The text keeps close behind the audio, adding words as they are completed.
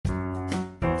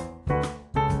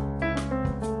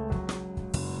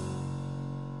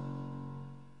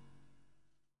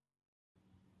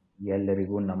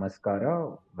ಎಲ್ಲರಿಗೂ ನಮಸ್ಕಾರ.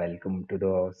 Welcome to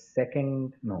the second,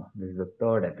 no, this is the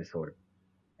third episode,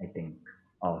 I think,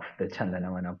 of the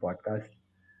Chandanavana podcast.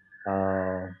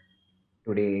 Uh,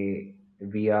 Today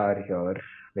we are here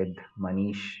with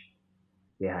Manish.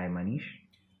 Say hi, Manish.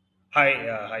 Hi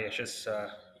ಯಶಸ್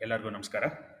ಎಲ್ಲರಿಗೂ ನಮಸ್ಕಾರ.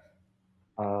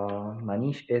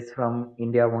 Manish is from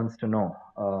India Wants to Know.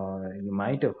 You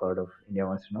might have heard of India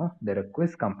Wants to Know. They're a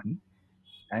quiz company.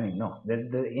 I mean, no,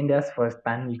 they're India's first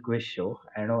panel quiz show.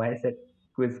 I know I said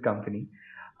quiz company.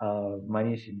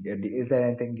 Manish, is there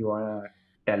anything you want to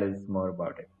tell us more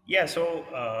about it? Yeah, so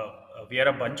we are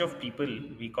a bunch of people.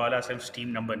 We call ourselves Team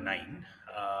Number Nine,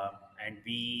 and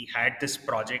we had this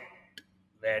project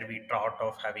where we thought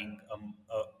of having.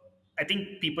 I think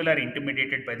people are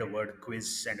intimidated by the word quiz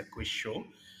and a quiz show,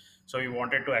 so we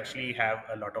wanted to actually have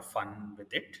a lot of fun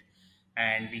with it,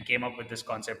 and we came up with this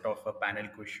concept of a panel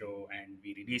quiz show, and we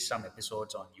released some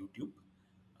episodes on YouTube.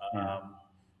 Yeah.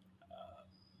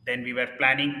 Then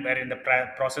we're in the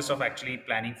process of actually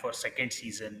planning for second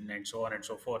season and so on and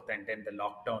so forth, and then the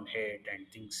lockdown hit and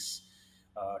things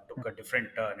took a different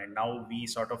turn, and now we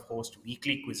sort of host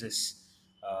weekly quizzes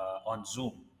on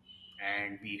Zoom,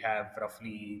 and we have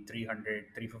roughly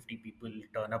 300-350 people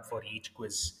turn up for each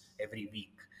quiz every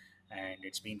week, and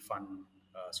it's been fun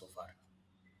so far.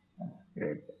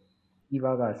 Great.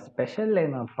 ಇವಾಗ special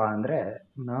ಏನಪ್ಪಾ ಅಂದ್ರೆ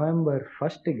November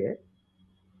ಫಸ್ಟ್ಗೆ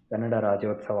ಕನ್ನಡ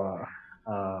ರಾಜ್ಯೋತ್ಸವ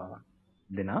ಆ,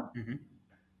 ದಿನ Mm-hmm.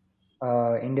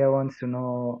 India ವಾನ್ಸ್ to know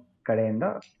ಕಡೆಯಿಂದ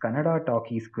Kannada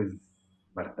talkies quiz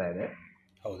ಬರ್ತಾ ಇದೆ.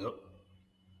 ಹೌದು.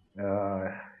 ಆ,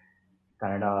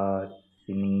 ಕನ್ನಡ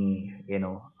ಸಿನಿ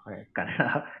ಏನು ಕನ್ನಡ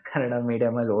ಕನ್ನಡ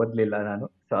ಮೀಡಿಯಮಲ್ಲಿ ಓದ್ಲಿಲ್ಲ ನಾನು,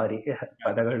 ಸಾರಿ,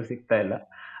 ಪದಗಳು ಸಿಗ್ತಾ ಇಲ್ಲ.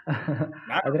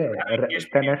 ಆದ್ರೆ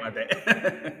ಕನ್ನಡ ಅದೇ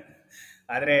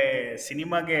ಆದ್ರೆ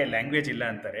ಸಿನಿಮಾಗೆ ಲ್ಯಾಂಗ್ವೇಜ್ ಇಲ್ಲ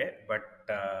ಅಂತಾರೆ,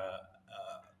 ಬಟ್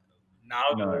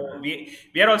ನಾವು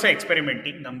ವಿ ಆರ್ ಆಲ್ಸೋ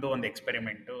ಎಕ್ಸ್ಪೆರಿಮೆಂಟಿಂಗ್. ನಮ್ದು ಒಂದು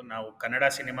ಎಕ್ಸ್ಪೆರಿಮೆಂಟು. ನಾವು ಕನ್ನಡ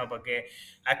ಸಿನಿಮಾ ಬಗ್ಗೆ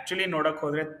ಆಕ್ಚುಲಿ ನೋಡಕ್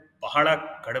ಹೋದ್ರೆ ಬಹಳ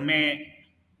ಕಡಿಮೆ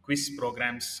ಕ್ವಿಸ್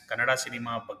ಪ್ರೋಗ್ರಾಮ್ಸ್ ಕನ್ನಡ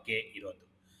ಸಿನಿಮಾ ಬಗ್ಗೆ ಇರೋದು.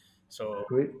 ಸೊ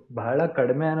ಬಹಳ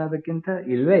ಕಡಿಮೆ ಅನ್ನೋದಕ್ಕಿಂತ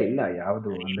ಇಲ್ವೇ ಇಲ್ಲ ಯಾವುದು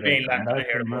ಅಂದ್ರೆ ಇಲ್ವೇ ಇಲ್ಲ ಕನ್ನಡ ಅಂತಾನೆ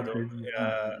ಸಿನಿಮಾ ಹೇಳ್ಬೋದು.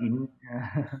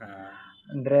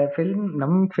 ಅಂದ್ರೆ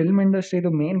ನಮ್ ಫಿಲ್ಮ್ ಇಂಡಸ್ಟ್ರಿದು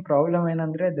ಮೇನ್ ಪ್ರಾಬ್ಲಮ್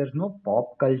ಏನಂದ್ರೆ there is no pop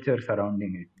culture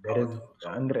surrounding it. There is ಹೌದು,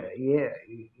 ಅಂದ್ರೆ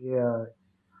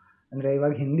ಅಂದ್ರೆ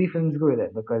ಇವಾಗ ಹಿಂದಿ ಫಿಲ್ಮ್ಸ್ಗೂ ಇದೆ,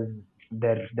 because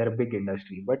there big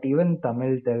industry. But even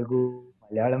Tamil, Telugu,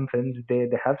 Malayalam films they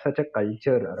have such a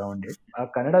culture around it. ಆ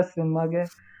ಕನ್ನಡ ಸಿನಿಮಾಗೆ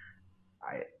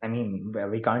I mean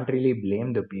we can't really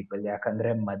blame the people.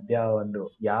 ಯಾಕಂದ್ರೆ ಮಧ್ಯ ಒಂದು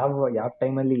ಯಾವ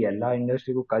ಟೈಮಲ್ಲಿ ಎಲ್ಲಾ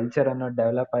ಇಂಡಸ್ಟ್ರಿಗೂ ಕಲ್ಚರ್ ಅನ್ನೋದು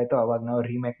ಡೆವಲಪ್ ಆಯ್ತು, ಅವಾಗ ನಾವು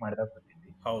ರೀಮೇಕ್ ಮಾಡ್ತಾ ಬಂದಿದ್ವಿ.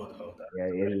 ಹೌದು, ಹೌದು.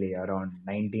 ಎಲ್ಲಿ around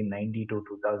 1990 to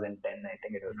 2010, I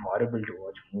think it was horrible to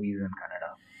watch movies in Kannada.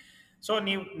 So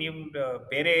ನೀವು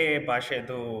ಬೇರೆ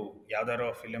ಭಾಷೆದು ಯಾವ್ದಾರೋ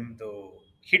ಫಿಲಮ್ದು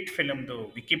ಹಿಟ್ ಫಿಲಮ್ದು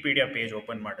ವಿಕಿಪೀಡಿಯಾ ಪೇಜ್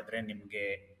ಓಪನ್ ಮಾಡಿದ್ರೆ ನಿಮಗೆ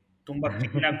ತುಂಬ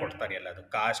ಕ್ಲೀನಾಗಿ ಕೊಡ್ತಾರೆ ಎಲ್ಲ. ಅದು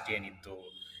ಕಾಸ್ಟ್ ಏನಿತ್ತು,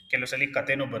 ಕೆಲವು ಸಲ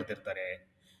ಕಥೆನೂ ಬರ್ದಿರ್ತಾರೆ,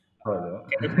 ಹೌದು.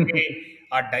 ಕೆಲವು ಸಲ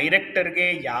ಆ ಡೈರೆಕ್ಟರ್ಗೆ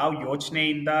ಯಾವ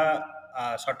ಯೋಚನೆಯಿಂದ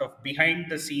sort of behind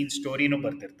the scene ಸ್ಟೋರಿನೂ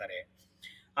ಬರ್ದಿರ್ತಾರೆ.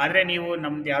 ಆದರೆ ನೀವು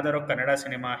ನಮ್ದು ಯಾವ್ದಾರೋ ಕನ್ನಡ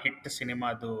ಸಿನಿಮಾ ಹಿಟ್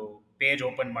ಸಿನಿಮಾದು ಪೇಜ್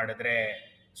ಓಪನ್ ಮಾಡಿದ್ರೆ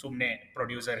ಸುಮ್ಮನೆ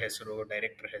ಪ್ರೊಡ್ಯೂಸರ್ ಹೆಸರು,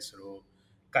 ಡೈರೆಕ್ಟರ್ ಹೆಸರು,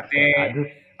 ಕತೆ, ಅದು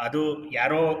ಅದು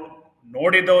ಯಾರೋ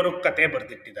ನೋಡಿದವರು ಕತೆ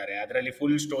ಬರ್ದಿಟ್ಟಿದ್ದಾರೆ. ಅದರಲ್ಲಿ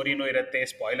ಫುಲ್ ಸ್ಟೋರಿನೂ ಇರುತ್ತೆ,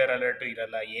 ಸ್ಪಾಯ್ಲರ್ ಅಲರ್ಟ್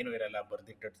ಇರಲ್ಲ, ಏನೂ ಇರಲ್ಲ,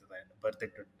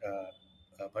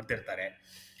 ಬರ್ದಿರ್ತಾರೆ.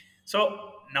 ಸೊ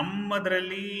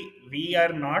ನಮ್ಮದರಲ್ಲಿ we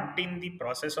are not in the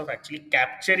process of actually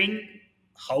capturing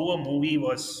how a movie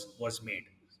was made.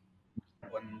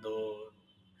 ಒಂದು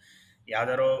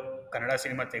ಯಾವ್ದಾರೋ ಕನ್ನಡ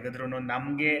ಸಿನಿಮಾ ತೆಗೆದ್ರೂ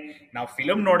ನಮಗೆ, ನಾವು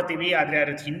ಫಿಲಮ್ ನೋಡ್ತೀವಿ, ಆದರೆ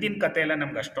ಅದ್ರ ಹಿಂದಿನ ಕತೆ ಎಲ್ಲ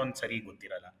ನಮ್ಗೆ ಅಷ್ಟೊಂದು ಸರಿ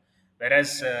ಗೊತ್ತಿರಲ್ಲ.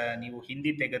 ವೆರಸ್ ನೀವು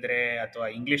ಹಿಂದಿ ತೆಗೆದ್ರೆ ಅಥವಾ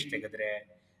ಇಂಗ್ಲಿಷ್ ತೆಗೆದ್ರೆ,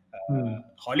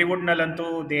 ಹಾಲಿವುಡ್ನಲ್ಲಂತೂ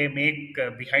they make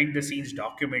behind the scenes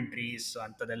documentaries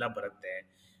ಅಂಥದ್ದೆಲ್ಲ ಬರುತ್ತೆ.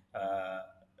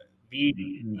 ವಿ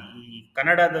ಈ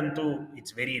ಕನ್ನಡದಂತೂ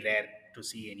it's very rare to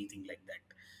see anything like that.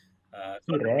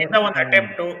 So ಒಂದು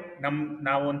ಅಟೆಂಪ್ಟು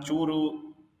ನಾವೊಂದು ಚೂರು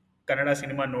ಕನ್ನಡ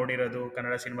ಸಿನಿಮಾ ನೋಡಿರೋದು,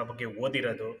 ಕನ್ನಡ ಸಿನಿಮಾ ಬಗ್ಗೆ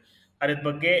ಓದಿರೋದು, ಅದ್ರ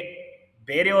ಬಗ್ಗೆ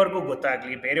ಬೇರೆಯವ್ರಿಗೂ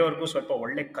ಗೊತ್ತಾಗಲಿ, ಬೇರೆಯವ್ರಿಗೂ ಸ್ವಲ್ಪ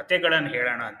ಒಳ್ಳೆ ಕತೆಗಳನ್ನು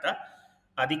ಹೇಳೋಣ ಅಂತ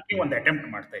ಅದಕ್ಕೆ ಒಂದು ಅಟೆಂಪ್ಟ್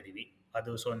ಮಾಡ್ತಾ ಇದ್ದೀವಿ.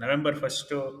 ಅದು so November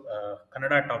first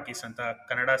Kannada talkies ಅಂತ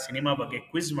ಕನ್ನಡ ಸಿನಿಮಾ ಬಗ್ಗೆ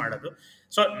ಕ್ವಿಜ್ ಮಾಡೋದು.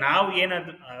 ಸೊ ನಾವು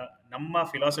ಏನದು ನಮ್ಮ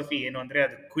ಫಿಲಾಸಫಿ ಏನು ಅಂದರೆ,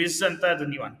 ಅದು ಕ್ವಿಜ್ ಅಂತ ಅದು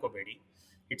ನೀವು ಅನ್ಕೋಬೇಡಿ.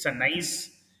 It's a nice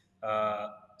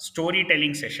story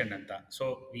telling session ಅಂತ. So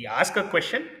we ask a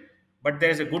question, but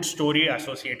there is a good story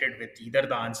associated with either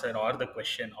the answer or the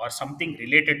question or something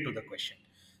related to the question.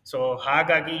 So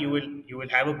hagagi you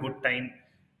will have a good time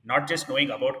not just knowing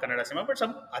about Kannada cinema but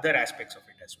some other aspects of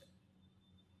it as well.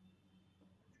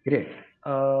 Great.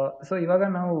 So ಇವಾಗ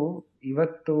ನಾವು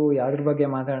ಇವತ್ತು ಯಾವ್ದ್ರ ಬಗ್ಗೆ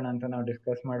ಮಾತಾಡೋಣ ಅಂತ ನಾವು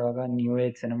discuss ಮಾಡುವಾಗ new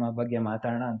age cinema ಬಗ್ಗೆ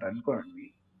ಮಾತಾಡೋಣ ಅಂತ ಅನ್ಕೊಂಡ್ವಿ.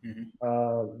 Hmm.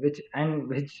 Which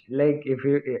like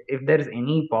if there's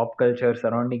any pop culture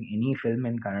surrounding any film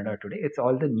in Kannada today, it's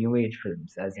all the new age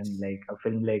films, as in Yes. like a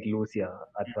film like Lucia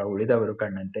ಅಥವಾ ಉಳಿದವರು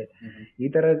ಕಣ್ಣಂತೆ. Hmm. ಈ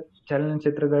ತರ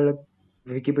ಚಲನಚಿತ್ರಗಳ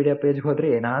Wikipedia page ಹೋದ್ರೆ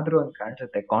ಏನಾದ್ರೂ ಒಂದು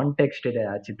ಕಾಣಿಸುತ್ತೆ, context ಇದೆ,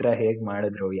 ಆ ಚಿತ್ರ ಹೇಗ್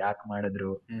ಮಾಡಿದ್ರು, ಯಾಕೆ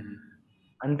ಮಾಡಿದ್ರು Hmm.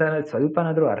 ಅಂತ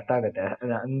ಸ್ವಲ್ಪನಾದ್ರೂ ಅರ್ಥ ಆಗತ್ತೆ.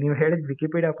 ನೀವು ಹೇಳಿದ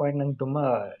ವಿಕಿಪೀಡಿಯಾ ಪಾಯಿಂಟ್ ನಂಗೆ ತುಂಬಾ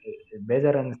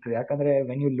ಬೇಜಾರು ಅನಿಸ್ತು. ಯಾಕಂದ್ರೆ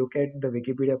when you look at the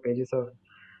Wikipedia pages of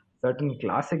certain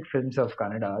classic films of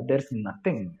Kannada, there's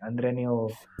nothing. ಅಂದ್ರೆ ನೀವು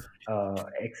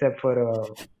except for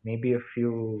maybe a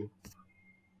few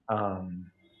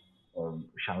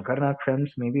Shankarnath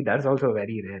films, maybe that's also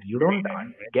very rare. You don't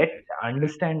get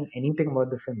understand anything about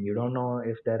the film. You don't know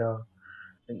if there are,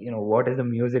 what is the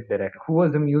music director, who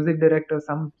was the music director.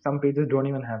 Some pages don't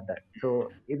even have that. So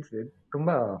it's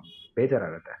ತುಂಬಾ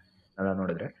ಬೇಜಾರಾಗುತ್ತೆ ಅದನ್ನ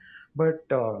ನೋಡಿದ್ರೆ. But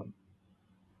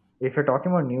if you're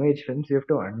talking about new age films, you have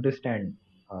to understand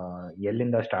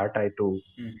ಎಲ್ಲಿಂದ start ಆಯ್ತು.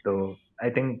 Hmm. So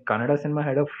I think Kannada cinema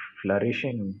had a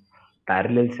flourishing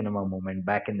parallel cinema movement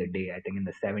back in the day. I think in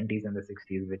the 70s and the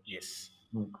 60s, which Yes.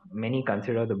 many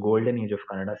consider the golden age of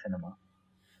Kannada cinema.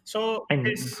 So it And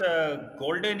is a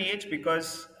golden age because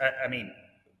I mean,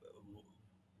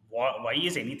 why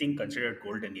is anything considered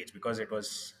golden age? Because it was,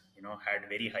 had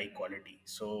very high quality.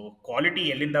 So quality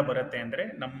ಎಲ್ಲಿಂದ ಬರುತ್ತೆ ಅಂದರೆ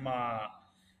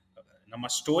ನಮ್ಮ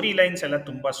story lines ಎಲ್ಲ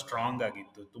ತುಂಬ strong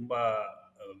ಆಗಿತ್ತು, ತುಂಬ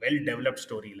well developed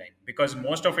story line, because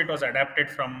most of it was adapted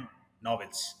from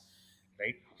novels,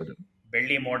 right?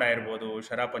 ಬೆಳ್ಳಿ ಮೋಡ ಇರ್ಬೋದು,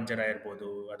 ಶರಾಪಂಜರ ಇರ್ಬೋದು,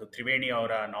 ಅದು ತ್ರಿವೇಣಿ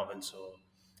ಅವರ ನಾವೆಲ್ಸು,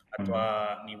 ಅಥವಾ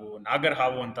ಹ್ಮ್, ನೀವು ನಾಗರ್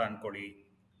ಹಾವು ಅಂತ ಅನ್ಕೊಳ್ಳಿ.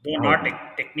 ದೋ ನಾಟ್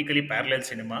ಹೌದು. Technically parallel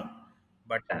cinema,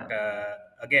 but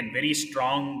again very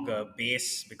strong base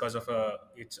because of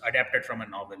it's adapted from a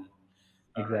novel,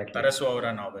 exactly. Tarasu ಅವರ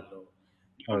ನಾವೆಲ್ಲು.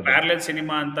 ನೀವು ಹೌದು. ಪ್ಯಾರಲಲ್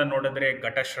ಸಿನಿಮಾ ಅಂತ ನೋಡಿದ್ರೆ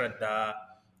ಘಟಶ್ರದ್ಧಾ,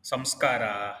 ಸಂಸ್ಕಾರ,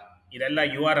 ಇದೆಲ್ಲ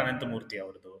ಯು ಆರ್ ಅನಂತಮೂರ್ತಿ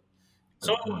ಅವ್ರದ್ದು.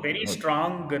 ಸೊ ವೆರಿ ಹೌದು.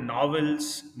 ಸ್ಟ್ರಾಂಗ್ ನಾವೆಲ್ಸ್,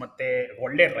 ಮತ್ತೆ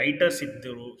ಒಳ್ಳೆ ರೈಟರ್ಸ್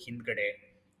ಇದ್ದರು ಹಿಂದ್ಗಡೆ.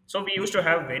 So we use to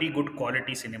have very good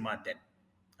quality cinema then,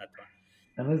 ಅಥವಾ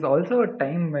There was also a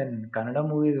time when Kannada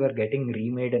movies were getting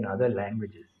remade in other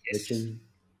languages, yes,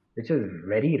 which is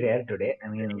very rare today. I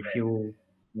very mean, rare.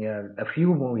 a few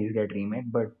movies get remade,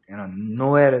 but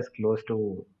nowhere as close to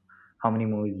how many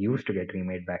movies used to get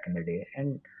remade back in the day. And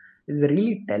it's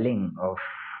really telling of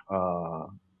uh,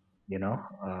 you know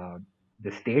uh,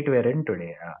 the state we're in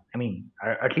today. I mean,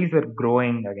 at least we're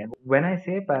growing again. When I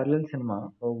say parallel cinema,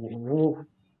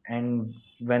 and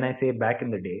when I say back in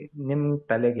the day, ನಿಮ್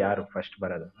ತಲೆಗೆ ಯಾರು first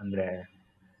ಬರೋದು ಅಂದ್ರೆ,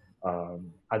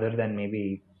 other than maybe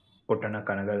Puttana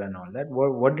Kanagal and all that,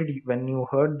 what did you, when you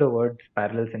heard the word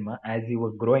parallel cinema as you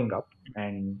were growing up,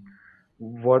 and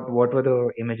what were the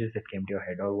images that came to your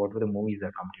head, or what were the movies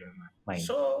that come to your mind?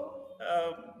 So,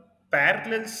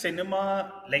 parallel cinema,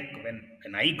 like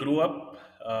when I grew up,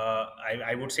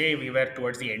 I would say we were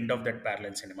towards the end of that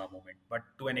parallel cinema movement. But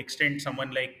to an extent,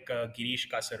 someone like Girish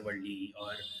Kasarvalli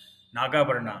or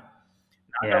Nagavarna.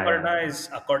 Yeah, yeah, Nagavarna is,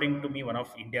 according to me, one of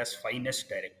India's finest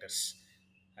directors.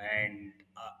 And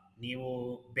ನೀವು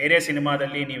ಬೇರೆ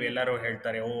ಸಿನಿಮಾದಲ್ಲಿ ನೀವೆಲ್ಲರೂ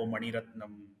ಹೇಳ್ತಾರೆ, ಓ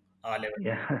ಮಣಿರತ್ನಂ ಆ level,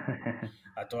 yeah.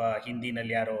 ಅಥವಾ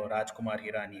ಹಿಂದಿನಲ್ಲಿ ಯಾರೋ ರಾಜ್ಕುಮಾರ್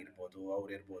ಹಿರಾನಿ ಇರ್ಬೋದು,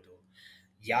 ಅವ್ರು ಇರ್ಬೋದು.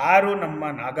 ಯಾರು ನಮ್ಮ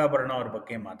ನಾಗಾಭರಣ ಅವ್ರ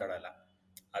ಬಗ್ಗೆ ಮಾತಾಡಲ್ಲ.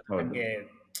 ಅದು ಹೌದು. ನನಗೆ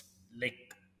ಲೈಕ್,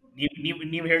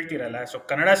 ನೀವು ಹೇಳ್ತೀರಲ್ಲ, ಸೊ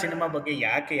ಕನ್ನಡ ಸಿನಿಮಾ ಬಗ್ಗೆ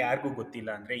ಯಾಕೆ ಯಾರಿಗೂ ಗೊತ್ತಿಲ್ಲ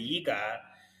ಅಂದರೆ, ಈಗ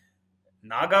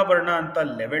ನಾಗಾಭರಣ ಅಂತ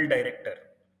ಲೆವೆಲ್ ಡೈರೆಕ್ಟರ್,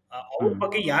 ಅವ್ರ ಹ್ಮ್.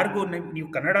 ಬಗ್ಗೆ ಯಾರಿಗೂ, ನೀವು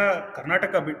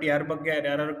ಕರ್ನಾಟಕ ಬಿಟ್ಟು ಯಾರ ಬಗ್ಗೆ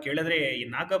ಯಾರು ಕೇಳಿದ್ರೆ ಈ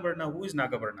ನಾಗಾಭರಣ, ಹೂ ಇಸ್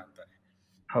ನಾಗಾಭರಣ ಅಂತಾರೆ.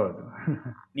 ಹೌದು.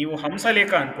 ನೀವು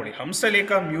ಹಂಸಲೇಖ ಅನ್ಕೊಳ್ಳಿ,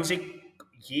 ಹಂಸಲೇಖ ಮ್ಯೂಸಿಕ್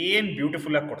ಏನ್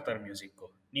ಬ್ಯೂಟಿಫುಲ್ ಆಗಿ ಕೊಡ್ತಾರೆ ಮ್ಯೂಸಿಕ್.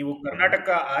 ನೀವು ಹೌದು. ಕರ್ನಾಟಕ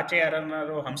ಆಚೆ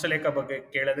ಯಾರನ್ನಾರು ಹಂಸಲೇಖ ಬಗ್ಗೆ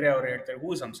ಕೇಳಿದ್ರೆ ಅವ್ರು ಹೇಳ್ತಾರೆ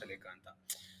ಹೂಸ್ ಹಂಸಲೇಖ ಅಂತ.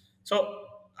 ಸೊ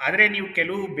ಆದ್ರೆ ನೀವು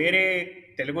ಕೆಲವು ಬೇರೆ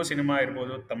ತೆಲುಗು ಸಿನಿಮಾ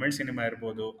ಇರ್ಬೋದು, ತಮಿಳ್ ಸಿನಿಮಾ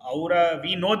ಇರ್ಬೋದು, ಅವರ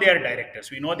we know they are directors,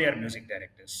 we know they are music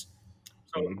directors.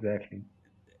 So Exactly.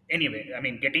 Anyway, I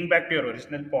mean getting back to your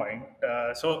original point,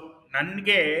 so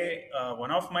ನನಗೆ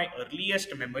one of my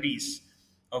earliest memories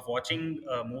of watching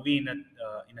movie in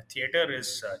a theatre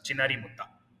is Chinnari Mutha.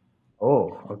 Oh,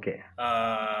 okay.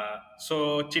 So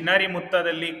ಚಿನ್ನಾರಿ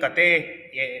ಮುತ್ತದಲ್ಲಿ ಕತೆ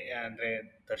ಅಂದರೆ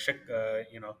Darshak,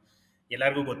 YONO,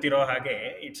 ಎಲ್ಲರಿಗೂ ಗೊತ್ತಿರೋ ಹಾಗೆ,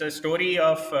 it's a story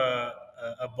of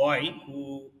a bye who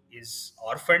is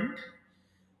ಆರ್ಫಂಡ್,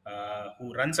 who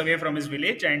runs away from his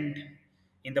village and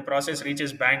in the process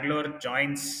reaches Bangalore,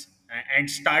 joins and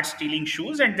starts stealing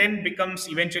shoes, and then becomes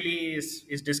eventually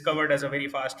is discovered as a very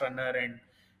fast runner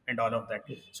and all of that.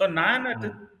 So ನಾನು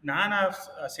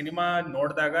ಆ cinema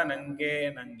ನೋಡಿದಾಗ ನಂಗೆ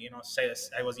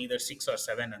I was either 6 or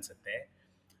 7 ಅನ್ಸುತ್ತೆ.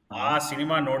 ಆ Uh-huh.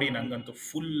 Cinema ನೋಡಿ ನಂಗಂತೂ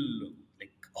full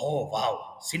like, ಓ wow,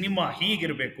 cinema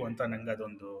ಹೀಗಿರಬೇಕು ಅಂತ ನಂಗೆ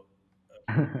ಅದೊಂದು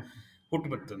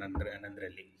ಹುಟ್ಟುಬಿಡ್ತು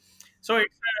ನಂದ್ರಲ್ಲಿ. So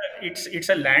it's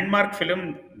a landmark film,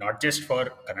 not just for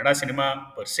Kannada cinema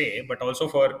per se, but also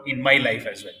for in my life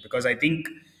as well. Because I think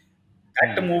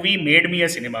that Yeah. movie made me a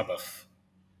cinema buff.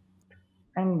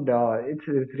 And it's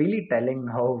really telling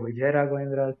how Vijay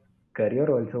Raghavendra's career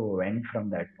also went from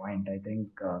that point. I think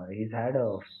he's had a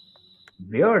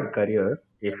weird career.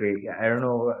 Yeah, If we, I don't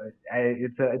know,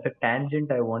 it's a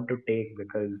tangent I want to take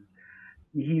because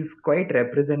he's quite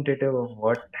representative of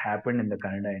what happened in the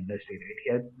Kannada industry. Right?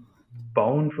 He had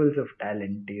bountefuls of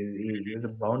talent. He was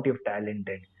a bounty of talent,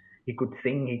 and he could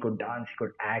sing, he could dance, he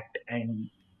could act, and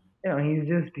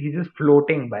he's just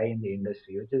floating by in the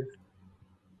industry, which is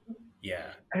yeah.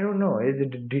 I don't know.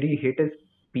 Did he hit his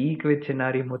peak with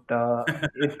Chinari Mutta?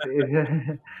 It's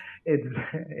it's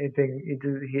I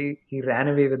think he ran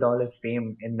away with all his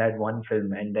fame in that one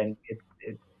film, and then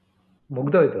it's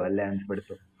ಮುಗ್ದೋಯ್ತು ಅಲ್ಲೇ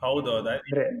ಅನ್ಸ್ಬಿಡ್ತು. ಹೌದು that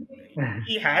ಅಂದ್ರೆ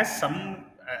he has some,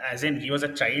 as in he was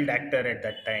a child actor at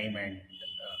that time, and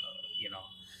you know,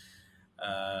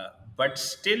 uh, but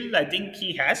still I think he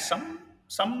has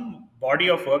some body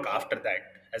of work after that,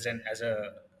 as a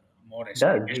more does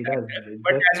established he does actor. it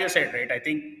But just as you said, right, I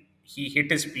think he hit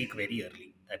his peak very early.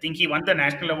 I think he won the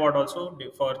national award also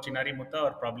for Chinari Mutta,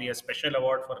 or probably a special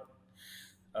award for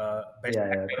best yeah,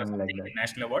 actor or something like something, that.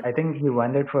 national award. I think he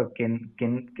won it for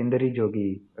Kindari Jogi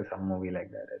or some movie like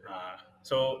that. I think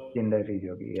So Kindari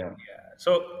Jogi, yeah. yeah,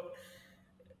 so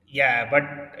yeah, but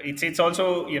it's also,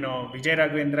 Vijay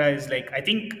Raghavendra is like, I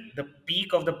think the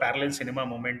peak of the parallel cinema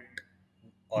moment,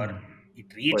 or Hmm. it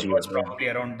For reached, you, was yeah. probably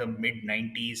around the mid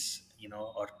 '90s,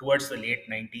 or towards the late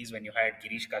 '90s, when you had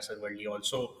Girish Kasarwalli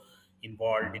also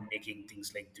involved in Uh, making things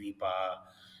like Dweepa,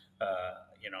 uh,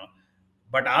 you know.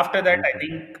 But after that, well I said.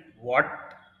 think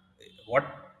what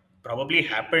probably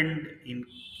happened in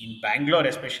Bangalore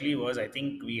especially was, I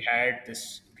think we had this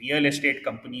real estate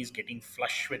companies getting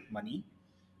flush with money,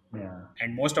 Yeah. and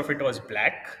most of it was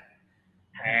black,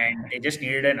 and they just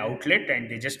needed an outlet, and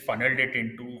they just funneled it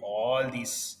into all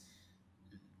these,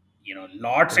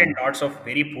 lots and Films. lots of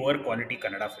very poor quality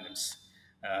Kannada films.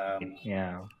 um,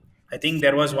 Yeah. I think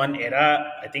there was one era,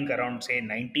 I think around say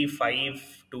 95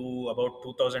 to about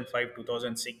 2005,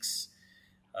 2006.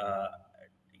 Uh,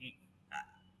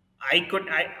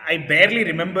 I barely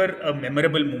remember a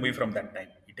memorable movie from that time.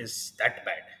 It is that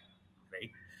bad,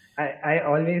 right? I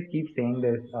always keep saying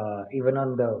this, even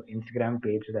on the Instagram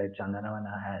page that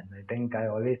Chandanavana has. I think I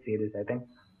always say this. I think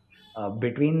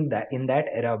between that in that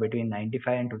era between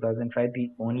 95 and 2005, the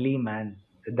only man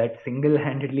that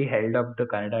single-handedly held up the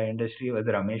Kannada industry was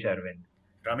Ramesh Arvind.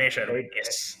 Ramesh Right? Arvind,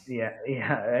 yes. Yeah,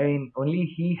 yeah. I mean, only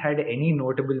he had any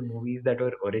notable movies that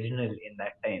were original in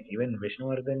that time. Even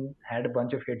Vishnuvardhan had a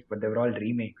bunch of hits, but they were all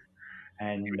remakes.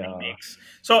 And Remakes.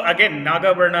 So again,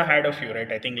 Nagavarna had a few,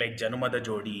 right? I think like Janumada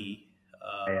Jodi.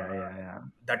 yeah, yeah, yeah.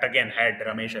 That again had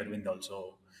Ramesh Arvind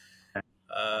also.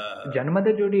 Uh,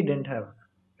 Janmada Jodi didn't have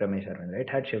Ramesh Arvind, right?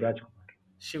 Had Shivraj Kumar.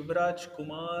 Shivraj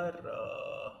Kumar,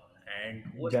 and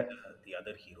who was Ja- the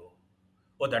other hero?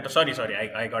 Oh, sorry,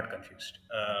 I got confused.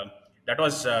 That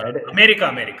was that America,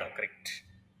 America, correct.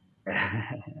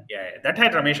 Yeah, yeah, that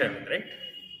had Ramesh Arvind, right?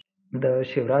 the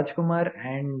Shivraj Kumar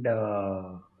and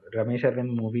Ramesh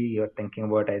Arvind movie you're thinking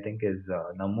about, I think, is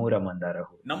Nammura Mandara.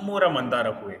 Nammura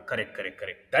Mandara Huve, correct, correct,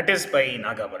 correct. That is by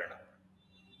Nagavarna.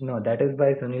 No, that is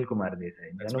by Sunil Kumar Desai.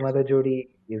 That's by. Janumada Jodi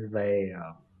is by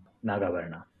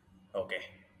Nagavarna. Okay,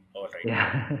 all right.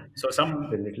 Yeah, So it's a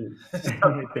some, little,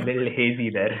 some it's a little hazy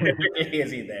there. little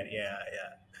hazy there. Yeah, yeah,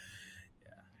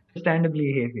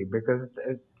 Understandably hazy because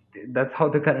that's how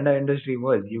the Kannada industry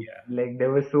was. You yeah, like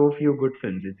there were so few good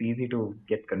films. It's easy to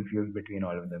get confused between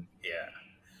all of them. yeah.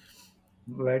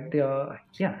 But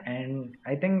yeah, and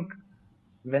I think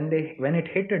when it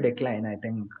hit a decline, I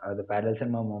think the parallel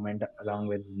cinema movement along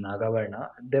with Nagavarna,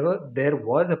 there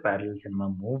was a parallel cinema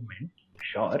movement,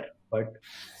 sure, but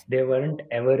they weren't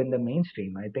ever in the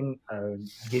mainstream. I think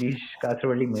Girish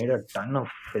Kasarwalli made a ton of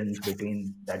films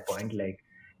between that point, like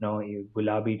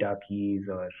Gulabi Takis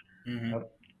or Hmm.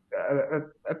 uh,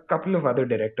 a couple of other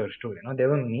directors too. They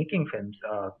were making films.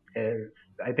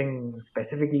 I think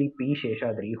specifically P.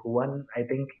 Sheshadri, who won I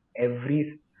think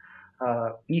every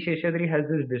P. Sheshadri has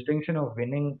this distinction of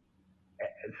winning,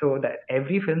 so that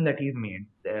every film that he's made,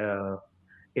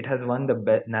 it has won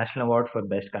the national award for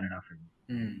best Kannada film.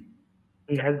 Hmm.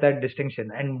 He has that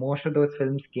distinction, and most of those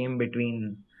films came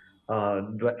between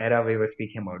the era we were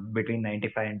speaking about, between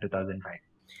 95 and 2005.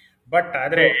 But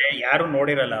ಆದ್ರೆ So ಯಾರು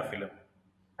ನೋಡಿರಲ್ಲ ಆ film.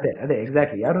 ಅದೇ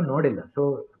exactly ಯಾರು ನೋಡಿಲ್ಲ. So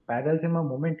parallel cinema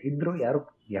moment ಇದ್ರು ಯಾರು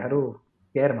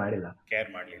care ಮಾಡಿಲ್ಲ. Care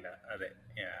ಮಾಡಲಿಲ್ಲ ಅದೇ.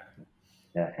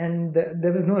 And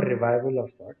there was no revival of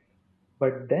sorts.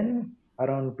 But then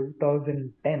around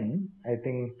 2010, I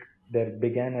think there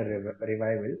began a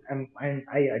revival, and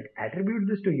I attribute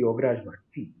this to Yogaraj Bhatt.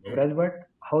 See, Yogaraj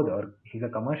Bhatt, he's a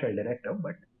commercial director,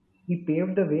 but he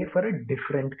paved the way for a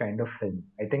different kind of film.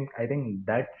 I think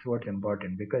that's what's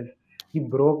important because he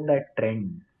broke that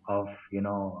trend of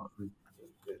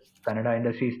Kannada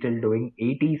industry still doing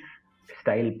 80s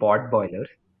style pot boilers.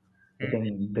 I Mm,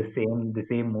 think the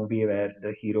same movie where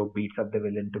the hero beats up the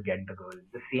villain to get the girl.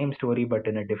 The same story but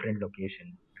in a different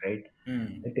location, right?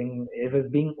 mm, I think it was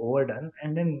being overdone,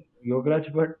 and then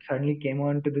Yogaraj Bhatt suddenly came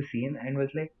onto the scene and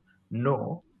was like,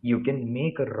 "No, you can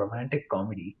make a romantic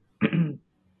comedy, and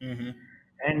mm-hmm.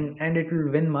 it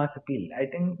will win mass appeal." I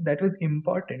think that was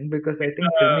important because I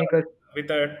think uh, filmmakers, with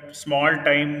a small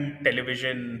time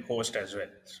television host as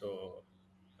well. So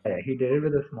he did it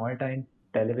with a small time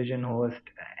television host,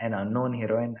 an unknown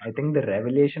heroine. I think the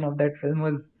revelation of that film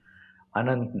was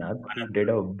Anant Nag, who Anand, did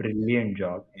a brilliant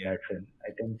job in yeah. that film.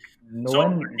 I think no So I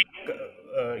one, think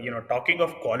talking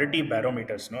of quality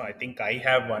barometers, no, I think I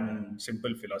have one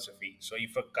simple philosophy. So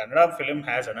if a Kannada film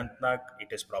has Anant Nag, it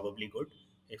is probably good.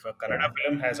 If a Kannada yeah,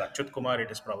 film has Achyut Kumar,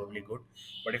 it is probably good.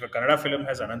 But if a Kannada film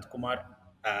has Anant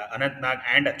Nag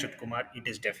and Achyut Kumar, it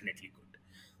is definitely good.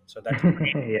 So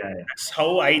yeah, that's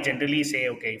how I generally say,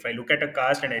 okay, if I look at a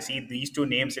cast and I see these two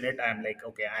names in it, I'm like,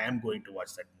 okay, I am going to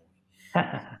watch that movie.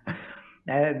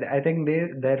 I think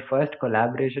their first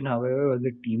collaboration, however, was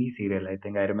a TV serial. I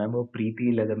think I remember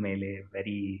Preeti Ladamele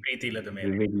very Preeti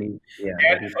Ladamele. vividly. Yeah, Their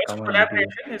that used to first come on ETV.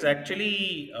 collaboration is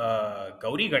actually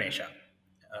Gauri Ganesha.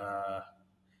 Uh,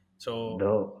 so,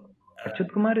 Though uh,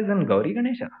 Achyut Kumar is in Gauri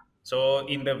Ganesha. so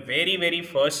in the very very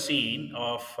first scene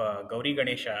of Gauri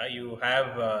Ganesha, you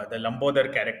have the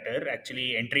Lambodar character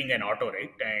actually entering an auto,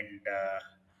 right, and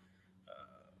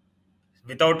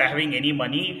without having any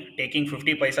money, taking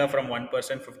 50 paisa from one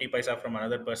person, 50 paisa from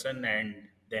another person, and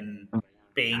then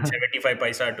paying 75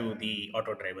 paisa to the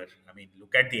auto driver. I mean,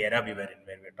 look at the era we were in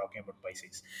where we're talking about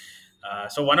paises.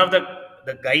 So one of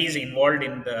the guys involved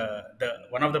in the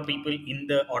one of the people in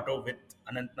the auto with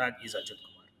Anantnag is Ajit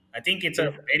Kumar. I think it's a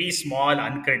Is very small,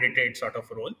 uncredited sort of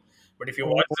role, but if you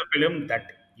Oh, watch the film,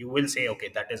 that you will say, okay,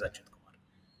 that is Ajit Kumar.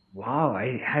 wow!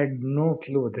 I had no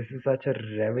clue. This is such a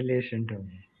revelation to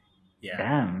me. Yeah.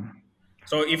 Damn.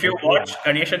 So if you Okay. watch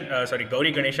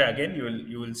Gauri Ganesha again,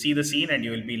 you will see the scene and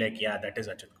you will be like, yeah, that is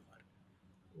Ajit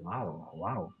Wow.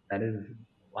 Wow.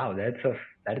 Wow.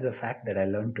 That is a fact that I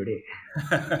learned today.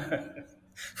 Kumar.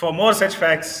 For more such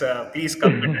facts, please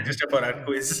come and register for our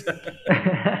quiz.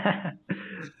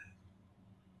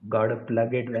 Gotta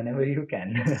plug it whenever you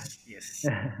can. Yes,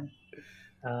 yes.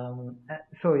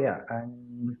 So yeah,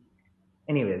 and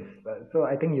anyways, so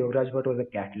I think Yogaraj Bhatt was a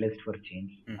catalyst for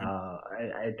change. Hmm.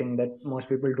 I think that most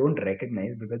people don't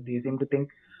recognize because they seem to think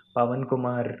Pawan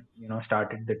Kumar,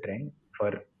 started the trend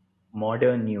for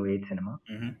modern new age cinema.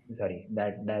 Hmm. Sorry,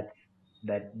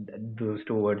 those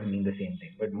two words mean the same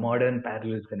thing, but modern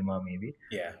parallel cinema maybe.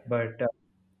 Yeah. But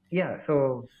yeah,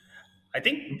 so I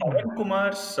think Pawan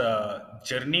Kumar's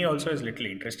journey also is little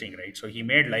interesting, right? So he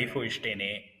made Life O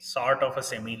Ishtene, sort of a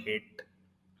semi-hit,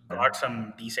 yeah, got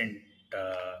some decent,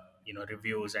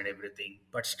 reviews and everything,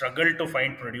 but struggled to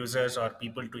find producers or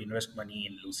people to invest money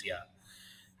in Lucia.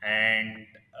 And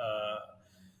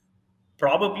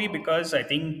probably because I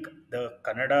think the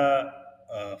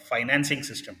Kannada financing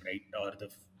system, right, or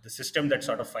the system that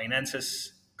sort of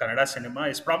finances Kannada cinema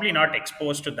is probably not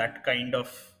exposed to that kind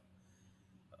of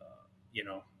you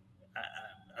know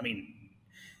I mean,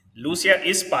 Lucia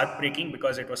is path breaking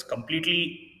because it was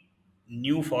completely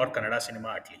new for Kannada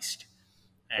cinema at least.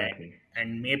 and exactly.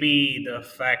 and maybe the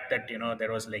fact that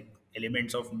there was like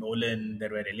elements of Nolan, there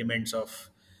were elements of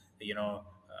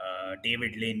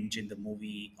David Lynch in the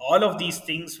movie. All of these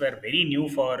things were very new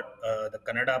for the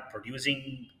Kannada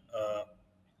producing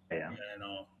Yeah,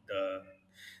 the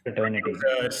fraternity.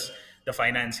 producers, the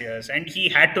financiers, and he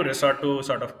had to resort to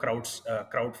sort of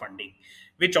crowdfunding,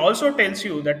 which also tells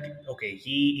you that okay,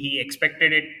 he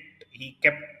expected it. He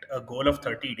kept a goal of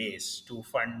 30 days to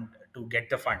get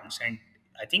the funds, and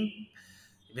I think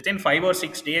within 5 or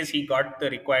 6 days he got the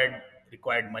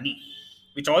required money,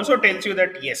 which also tells you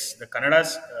that yes, the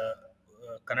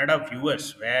Kannada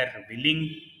viewers were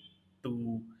willing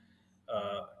to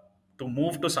uh, to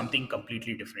move to something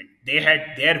completely different. They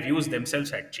had their views themselves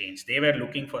had changed. They were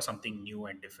looking for something new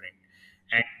and different,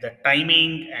 and the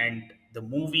timing and the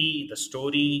movie, the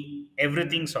story,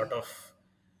 everything sort of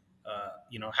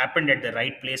happened at the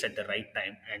right place at the right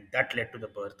time, and that led to the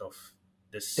birth of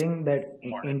this Think that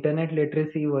modern. internet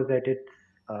literacy was at its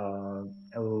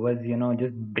was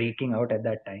just breaking out at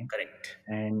that time, Correct.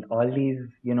 and all these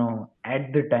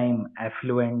at the time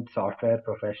affluent software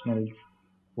professionals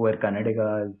who were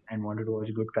Kannadigas and wanted to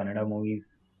watch good Kannada movies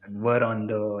and were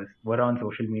on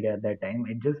social media at that time.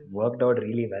 It just worked out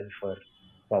really well for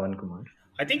Pawan Kumar.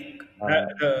 I think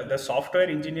Uh, the software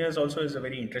engineers also is a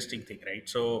very interesting thing, right?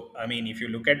 So, I mean, if you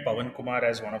look at Pawan Kumar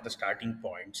as one of the starting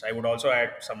points, I would also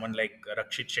add someone like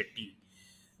Rakshit Shetty,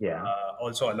 yeah,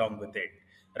 also along with it.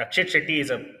 Rakshit Shetty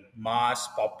is a mass,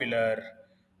 popular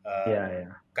uh, yeah,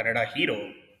 yeah, Kannada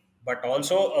hero, but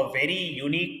also a uh,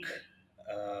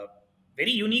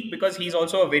 very unique because he's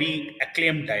also a very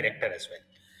acclaimed director as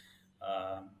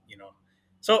well. You know,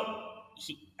 so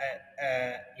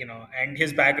and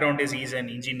his background is he's an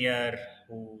engineer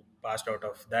who passed out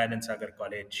of Dayanand Sagar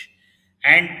College.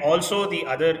 And also the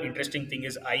other interesting thing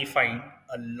is I find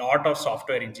a lot of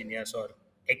software engineers or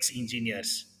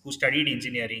ex-engineers who studied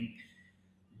engineering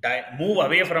move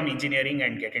away from engineering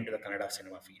and get into the Kannada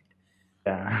cinema field.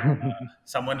 yeah.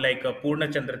 Someone like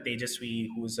Purna Chandra Tejaswi,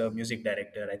 who's a music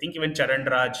director. I think even Charan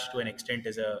Raj, to an extent,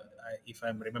 if I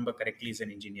remember correctly, is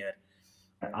an engineer.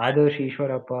 Adarsh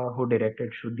Ishwarappa, who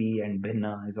directed Shruti and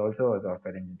Bhinna, is also a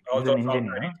software engineer. He's Also an a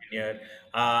software engineer. engineer.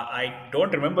 I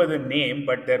don't remember the name,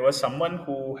 but there was someone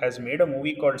who has made a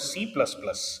movie called C++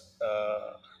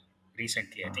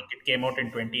 recently. I Huh? think it came out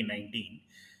in 2019.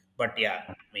 But yeah,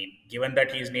 I mean, given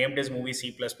that he's named his movie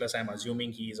C++, I'm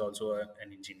assuming he is also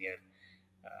an engineer.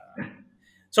 Uh,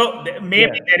 so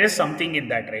maybe Yeah. there is something in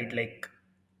that, right? Like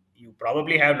you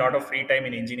probably have a lot of free time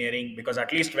in engineering because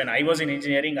at least when I was in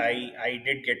engineering, I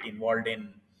did get involved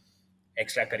in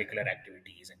extracurricular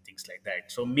activities and things like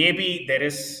that. So maybe there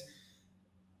is,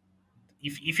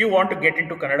 if you want to get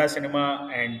into Kannada cinema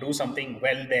and do something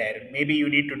well there, maybe you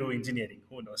need to do engineering.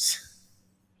 Who knows?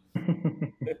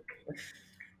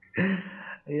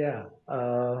 Yeah.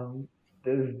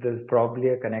 There's probably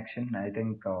a connection. I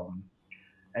think.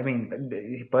 I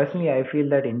mean, personally, I feel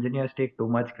that engineers take too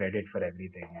much credit for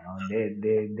everything.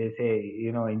 They say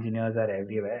engineers are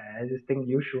everywhere. I just think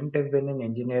you shouldn't have been in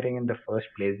engineering in the first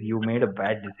place. You made a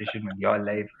bad decision with your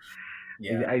life.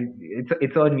 Yeah.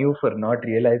 It's on you for not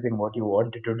realizing what you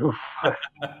wanted to do first.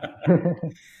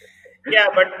 Yeah,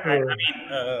 but I So, mean,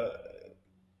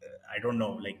 I don't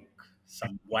know, like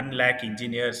some 1 lakh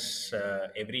engineers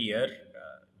every year.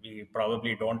 We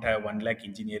probably don't have 1 lakh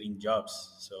engineering jobs.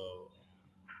 So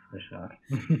for sure.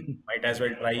 might as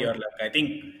well try your luck. I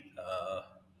think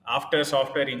after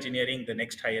software engineering, the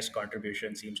next highest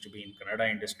contribution seems to be in Kannada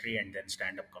industry and then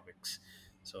stand-up comics.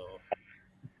 So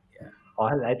yeah,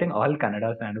 I think all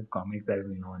Kannada stand-up comics I've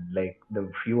known, like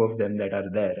the few of them that are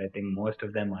there, I think most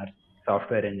of them are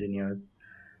software engineers,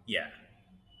 yeah,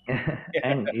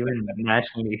 and even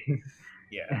nationally.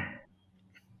 yeah.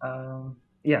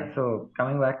 Yeah. So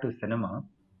coming back to cinema,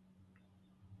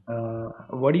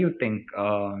 what do you think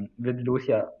with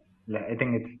Lucia? Like, I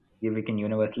think we can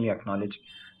universally acknowledge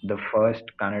the first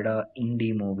Kannada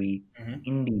Hmm.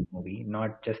 indie movie,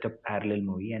 not just a parallel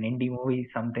movie. An indie movie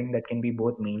is something that can be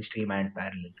both mainstream and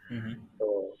parallel. Hmm.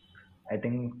 So I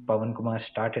think Pawan Kumar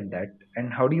started that.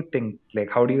 And how do you think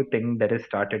that has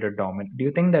started a domino? Do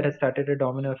you think that has started a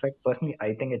domino effect? Personally,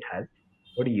 I think it has.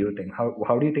 What do you think?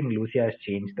 How do you think Lucia has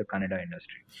changed the Kannada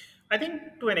industry? I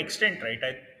think to an extent, right?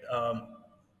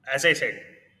 As I said,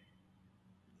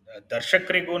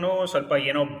 ದರ್ಶಕರಿಗೂ ಸ್ವಲ್ಪ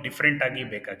ಏನೋ different ಆಗಿ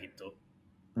ಬೇಕಾಗಿತ್ತು.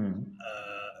 Hmm.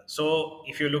 So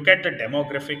if you look at the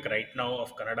demographic right now of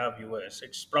Kannada viewers,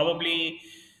 it's probably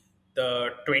the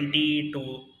 20 to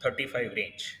 35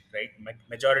 range, right?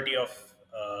 Majority of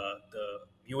the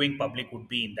viewing public would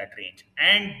be in that range.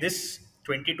 And this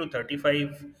 20 to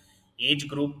 35 age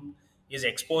group is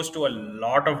exposed to a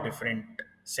lot of different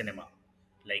cinema.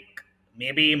 Like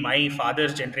maybe my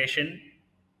father's generation,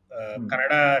 Hmm.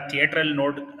 Kannada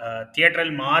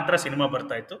ಥಿಯೇಟ್ರಲ್ಲಿ ಮಾತ್ರ cinema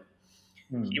ಬರ್ತಾ ಇತ್ತು.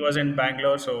 He Hmm. was in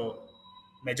Bangalore, so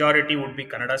majority would be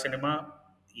Kannada cinema.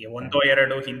 Yeah. ಒಂದೋ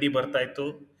ಎರಡು ಹಿಂದಿ ಬರ್ತಾ ಇತ್ತು.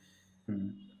 Hmm.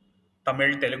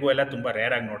 Tamil Telugu ಎಲ್ಲ ತುಂಬ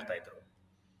ರೇರ್ ಆಗಿ ನೋಡ್ತಾ ಇದ್ರು.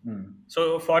 Hmm. So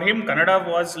for him Kannada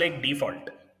was like default.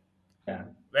 Yeah.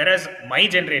 Whereas my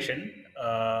generation,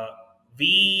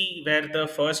 we were the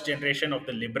first generation of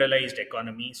the liberalized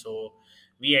economy. So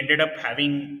we ended up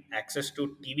having access to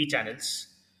TV channels.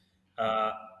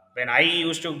 Uh, when I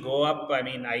used to grow up, I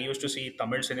mean, I used to see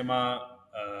Tamil cinema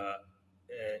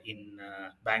in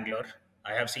Bangalore.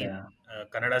 I have seen Yeah.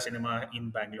 Kannada cinema in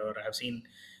Bangalore. I have seen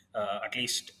at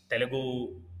least Telugu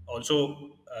also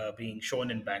being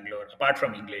shown in Bangalore, apart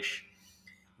from English.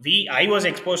 I was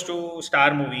exposed to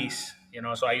star movies,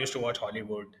 so I used to watch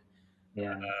Hollywood,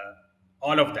 Yeah. uh,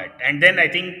 all of that. And then I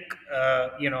think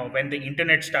when the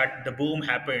internet the boom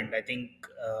happened, I think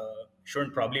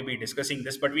shouldn't probably be discussing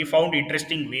this, but we found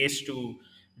interesting ways to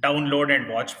download and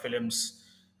watch films,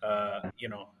 uh, you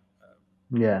know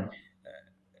Yeah.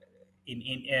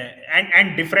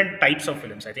 and different types of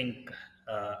films. I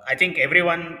think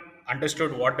everyone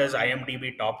understood what does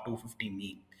IMDb top 250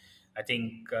 mean. I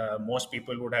think most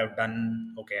people would have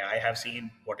done, okay, I have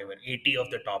seen whatever 80 of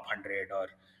the top 100 or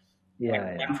Yeah,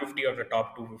 yeah, 150 of the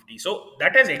top 250. So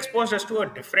that has exposed us to a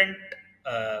different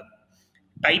uh,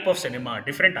 type of cinema,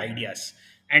 different ideas,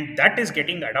 and that is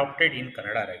getting adopted in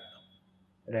Kannada right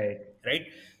now, right. right?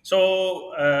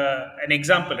 So an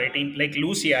example, right, in like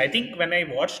Lucia, I think when I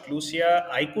watched Lucia,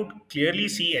 I could clearly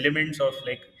see elements of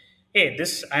like, hey,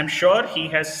 this, I'm sure he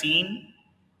has seen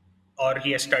or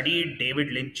he has studied David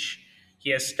Lynch,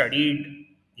 he has studied,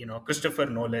 Christopher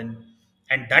Nolan,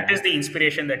 and that Yeah, is the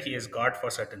inspiration that he has got for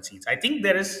certain scenes. I think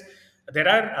there is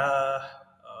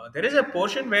a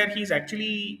portion where he's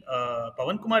actually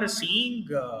Pawan Kumar is seeing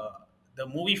the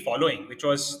movie Following, which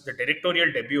was the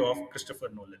directorial debut of Christopher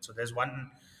Nolan. So there's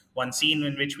one scene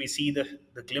in which we see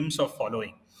the glimpse of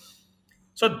Following.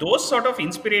 So those sort of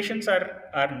inspirations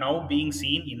are now being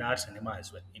seen in our cinema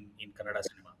as well, in Kannada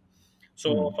cinema. So,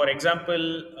 mm, for example,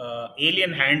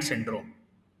 alien hand syndrome,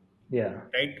 yeah,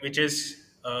 right, which is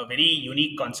a very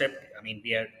unique concept. I mean,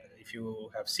 if you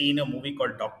have seen a movie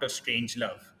called Doctor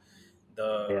Strangelove,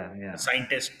 the, yeah, the yeah.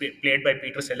 scientist played by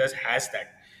Peter Sellers has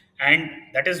that. And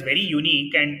that is very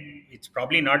unique, and it's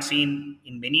probably not seen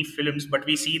in many films, but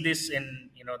we see this in,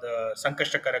 the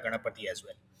Sankashtakara Ganapati as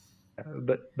well.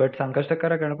 But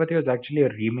Sankashtakara Ganapati was actually a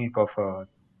remake of a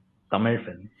Tamil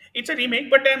film. It's a remake,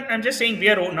 but I'm just saying we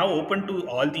are now open to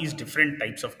all these different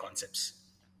types of concepts,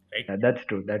 right? That's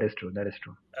true. That is true. That is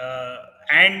true. uh,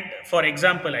 and for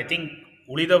example, I think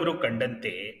Ulidavru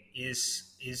Kandante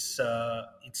is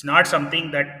it's not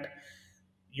something that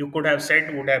you could have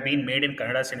said would have been made in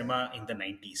Kannada cinema in the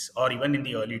 90s or even in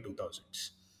the early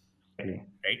 2000s, Exactly.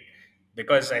 right?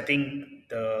 Because I think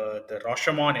the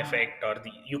Rashomon effect, or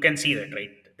the, you can see that,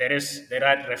 right? There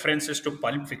are references to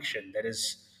Pulp Fiction. There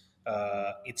is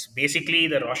it's basically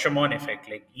the Rashomon effect,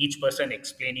 like each person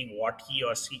explaining what he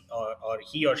or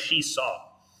she saw,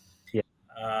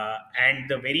 Yeah, and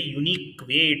the very unique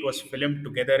way it was filmed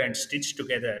together and stitched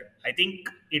together. I think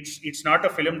it's not a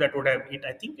film that would have it.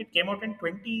 I think it came out in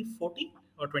 2014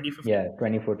 or 2015, yeah.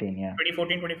 2014. Yeah.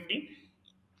 2014, 2015.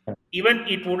 Yeah. Even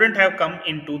it wouldn't have come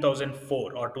in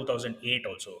 2004 or 2008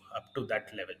 also up to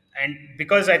that level. And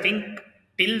because I think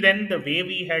till then the way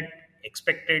we had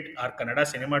expected our Kannada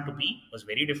cinema to be was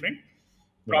very different.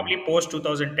 Yeah. Probably post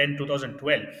 2010,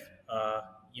 2012,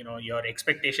 your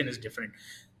expectation is different.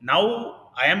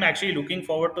 Now I am actually looking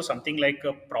forward to something like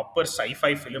a proper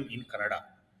sci-fi film in Kannada,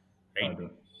 right? ಹೌದು.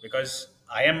 Because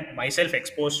I am myself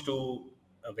exposed to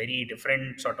a very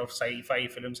different sort of sci-fi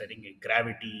films. I think like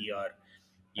Gravity or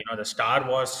the Star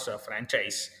Wars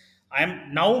franchise. I'm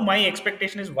now my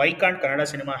expectation is, why can't Kannada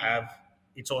cinema have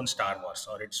its own Star Wars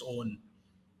or its own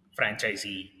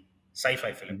franchisee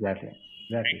sci-fi film? Exactly. Right?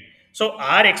 Exactly. So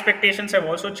our expectations have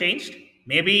also changed.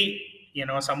 Maybe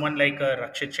someone like a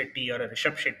Rakshit Shetty or a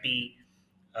Rishabh Shetty,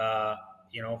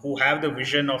 who have the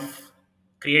vision of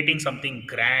creating something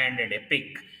grand and epic,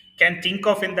 can think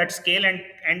of in that scale,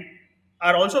 and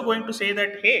are also going to say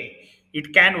that, hey,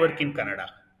 it can work in Kannada,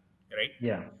 right?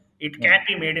 Yeah. It can Yeah.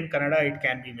 be made in Kannada. It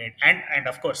can be made, and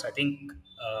of course, I think.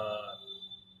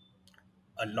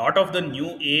 A lot of the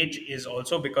new age is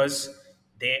also because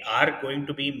they are going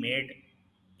to be made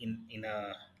in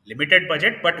a limited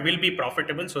budget but will be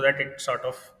profitable, so that it sort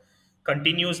of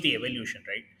continues the evolution,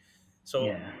 right? So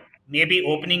Yeah. maybe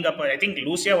opening up, I think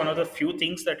Lucia, one of the few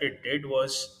things that it did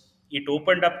was it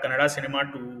opened up Kannada cinema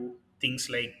to things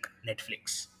like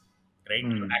Netflix, right?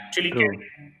 You Mm. actually can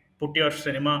True. put your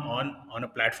cinema on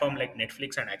a platform like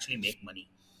Netflix and actually make money.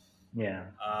 Yeah.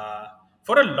 uh,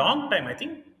 for a long time, I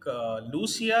think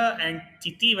Lucia and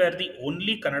Titi were the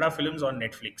only Kannada films on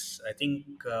Netflix. I think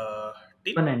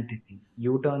till U-Turn and Tithi.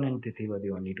 U-Turn and Tithi were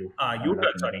the only two Kannada U-Turn,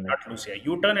 films sorry, on not Netflix. Lucia.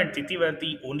 U-Turn and Titi were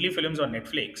the only films on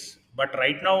Netflix. But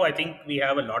right now, I think we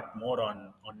have a lot more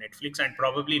on Netflix, and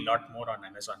probably a lot more on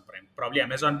Amazon Prime. Probably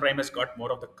Amazon Prime has got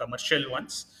more of the commercial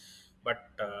ones, but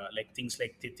like things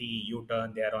like Titi,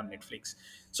 U-Turn, they are on Netflix.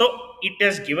 So it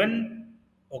has given,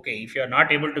 okay, if you are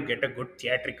not able to get a good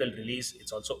theatrical release,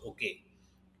 it's also okay.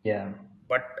 Yeah.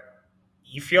 But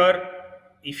if you're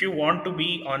if you want to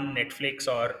be on Netflix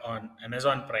or on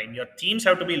Amazon Prime, your themes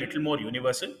have to be a little more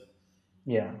universal.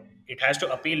 Yeah. It has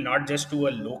to appeal not just to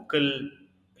a local,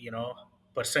 you know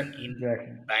person in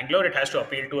Exactly. Bangalore. It has to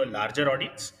appeal to a larger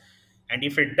audience, and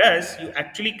if it does, you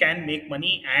actually can make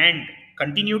money and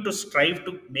continue to strive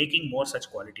to making more such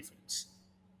quality films.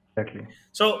 Exactly.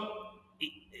 So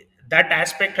i- that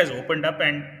aspect has opened up,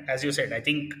 and as you said, I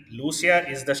think Lucia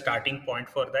is the starting point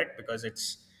for that, because it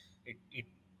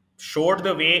showed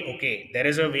the way, okay, there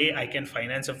is a way I can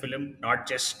finance a film, not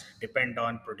just depend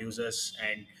on producers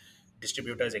and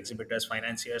distributors, exhibitors,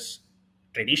 financiers.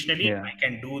 Traditionally Yeah. I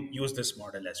can do use this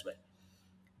model as well.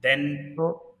 Then So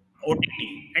OTT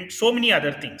and so many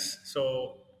other things. So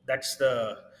that's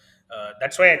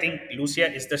why I think Lucia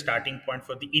is the starting point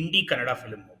for the indie Kannada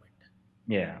film movement.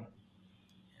 yeah,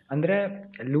 ಅಂದ್ರೆ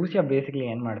Lucia basically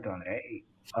ಏನ್ ಮಾಡ್ತು ಅಂದ್ರೆ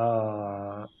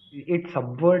it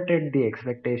subverted the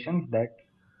expectations that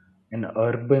an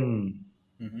urban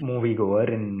Hmm. moviegoer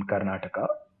in Karnataka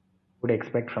would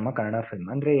expect from a Kannada film.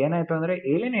 ಅಂದ್ರೆ ಏನಾಯ್ತು ಅಂದ್ರೆ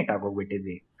alienate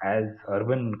ಆಗೋಗ್ಬಿಟ್ಟಿದ್ವಿ as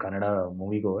urban Kannada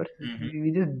moviegoers. Hmm.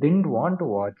 We just didn't want to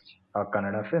watch a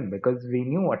Kannada film because we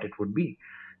knew what it would be.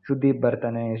 Sudeep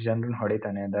ಬರ್ತಾನೆ, ಎಷ್ಟ್ ಜನರನ್ನ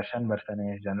ಹೊಡಿತಾನೆ. ದರ್ಶನ್ ಬರ್ತಾನೆ,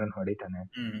 ಎಷ್ಟ್ ಜನರನ್ನ ಹೊಡಿತಾನೆ.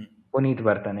 Hmm. ಪುನೀತ್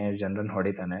ಬರ್ತಾನೆ, ಎಷ್ಟ್ ಜನರನ್ನ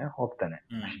ಹೊಡಿತಾನೆ, ಹೋಗ್ತಾನೆ.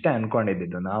 Hmm. ಅಷ್ಟೇ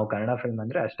ಅನ್ಕೊಂಡಿದ್ದು ನಾವು. ಕನ್ನಡ ಫಿಲ್ಮ್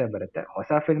ಅಂದ್ರೆ ಅಷ್ಟೇ ಬರುತ್ತೆ.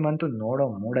 ಹೊಸ ಫಿಲ್ಮ್ ಅಂತೂ ನೋಡೋ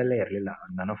ಮೂಡಲ್ಲೇ ಇರ್ಲಿಲ್ಲ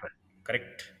ನನ್ ಆಫ್.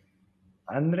 Correct.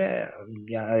 ಅಂದ್ರೆ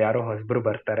ಯಾರೋ ಹೊಸಬ್ರು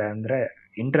ಬರ್ತಾರೆ ಅಂದ್ರೆ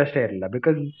ಇಂಟ್ರೆಸ್ಟೇ ಇರಲಿಲ್ಲ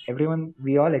because everyone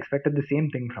we all expected the same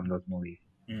thing from those movies.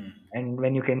 Hmm. And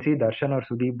when you can see Darshan or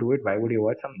Sudeep do it, why would you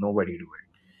watch some? Nobody do it.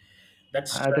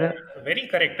 That's ಆದ್ರೆ very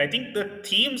correct. I think the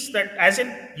themes that, as in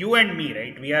you and me,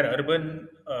 right? We are urban,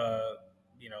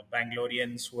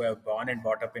 Bangaloreans who have born and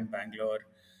brought up in Bangalore,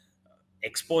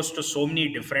 exposed to so many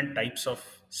different types of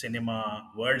cinema,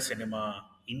 world cinema,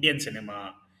 Indian cinema.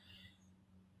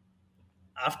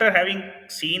 After having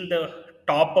seen the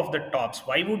top of the tops,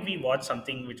 why would we watch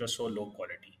something which was so low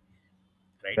quality,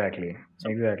 right? Exactly, So,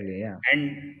 exactly, yeah. and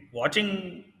watching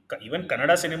even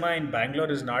Kannada cinema in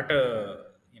Bangalore is not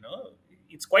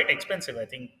it's quite expensive. I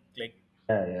think like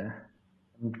yeah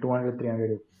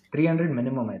 200 300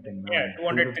 minimum I think now yeah, days.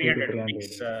 200, 250 to 300 300.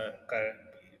 rupees.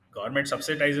 Government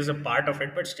subsidizes a part of it,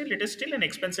 but still, it is still an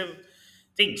expensive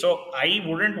thing. So I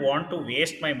wouldn't want to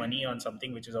waste my money on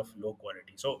something which is of low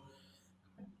quality. So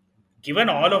given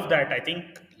all of that, I think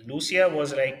Lucia was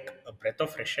like a breath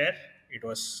of fresh air. It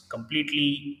was completely,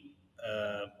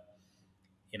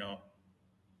 you know,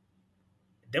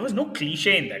 there was no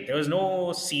cliche in that. There was no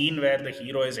scene where the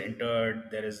hero is entered.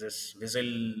 There is this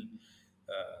whistle,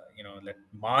 like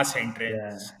mass yeah,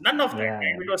 entrance. None of that. Yeah,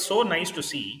 And it was so nice to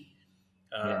see.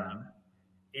 Uh, yeah,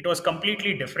 it was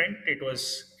completely different. It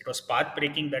was path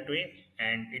breaking that way,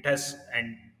 and it has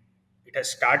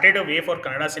started a way for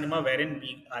Kannada cinema wherein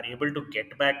we are able to get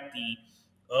back the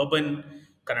urban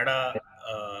Kannada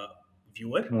uh,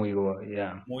 viewer, ಮೂವಿಗೂ, yeah,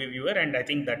 movie viewer, and I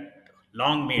think that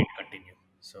long may it continue.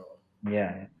 So. Yeah.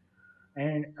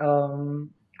 And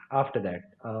after that,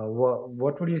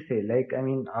 what would you say? Like, I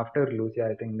mean, after Lucia,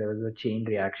 I think there was a chain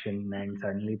reaction, and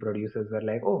suddenly producers were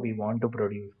like, "Oh, we want to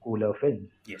produce cooler films."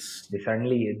 Yes. They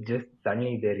suddenly, it just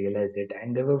suddenly they realized it,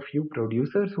 and there were few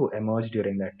producers who emerged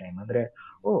during that time. Andre,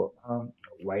 oh,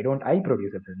 why don't I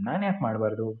produce a film? ನಾನು ಯಾಕೆ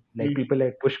ಮಾಡಬಾರ್ದು? Like Mm. people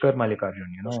like Pushkar Malikarjun,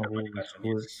 Pushkar Mallikarjun,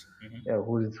 yes. Hmm. yeah,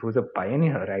 who's a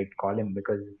pioneer, I'd call him,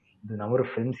 because the number of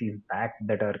films he's backed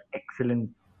that are excellent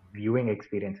viewing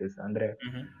experiences. Andre,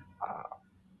 Hmm. uh,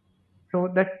 so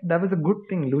that was a good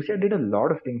thing. Lucia did a lot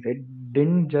of things. It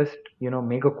didn't just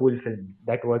make a cool film.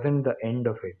 That wasn't the end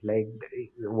of it. Like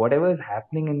whatever is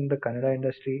happening in the Kannada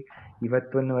industry,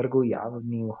 ಇವತ್ತಿನವರೆಗೂ ಯಾವ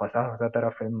ನೀವು ಹೊಸ ಹೊಸ ತರ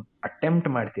film attempt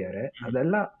ಮಾಡ್ತಿದ್ದಾರೆ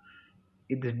ಅದೆಲ್ಲ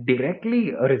it's directly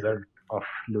a result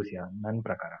of Lucia ನನ್ನ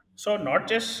ಪ್ರಕಾರ. So not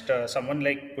just someone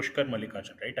like Pushkar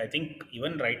Mallikarjun, right? I think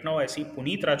even right now I see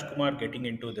Puneet Rajkumar getting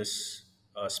into this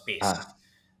ಹಾ, space.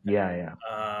 Yeah, yeah,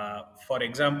 For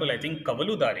example, I think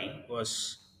Kavaludari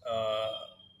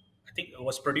I think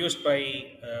was produced by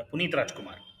Puneet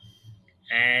Rajkumar,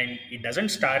 and it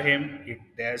doesn't star him.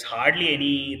 There's hardly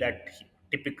any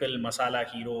typical masala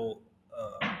hero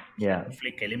yeah,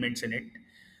 flick elements in it.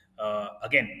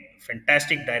 Again,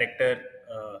 fantastic director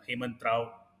Hemant Rao.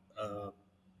 Uh,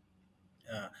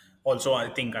 Also, I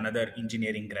think another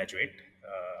engineering graduate.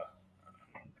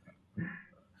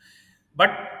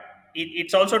 But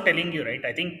it's also telling you, right?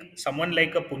 I think someone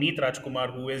like a Puneet Rajkumar,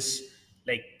 who is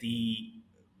like the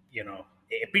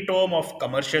epitome of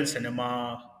commercial cinema,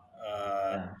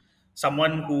 yeah,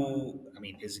 someone who, I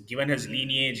mean, is given his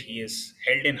lineage, he is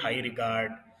held in high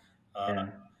regard. Uh, yeah,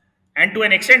 and to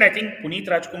an extent, I think Puneet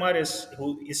Rajkumar is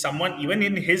someone, even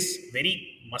in his very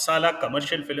masala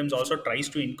commercial films, also tries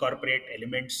to incorporate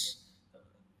elements.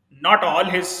 Not all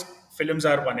his films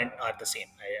are the same.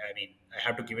 I mean, I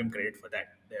have to give him credit for that.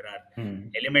 There are hmm,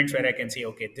 elements where I can say,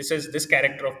 okay, this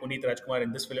character of Puneet Rajkumar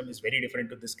in this film is very different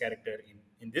to this character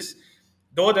in this.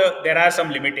 Though there are some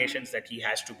limitations that he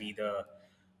has to be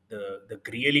the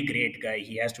really great guy.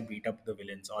 He has to beat up the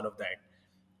villains, all of that.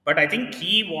 But I think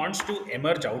he wants to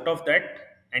emerge out of that,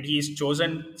 and he's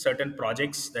chosen certain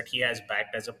projects that he has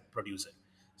backed as a producer.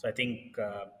 So I think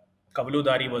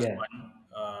Kavaludari was yeah. one.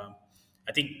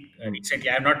 I think Mm. recently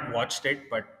I have not watched it,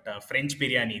 but French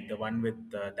Biryani, the one with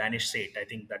Danish Sate, I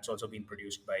think that's also been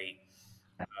produced by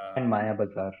And uh, Maya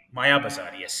Bazaar. Maya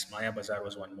Bazaar. Yes, Maya Bazaar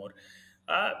was one more.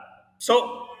 Uh, so,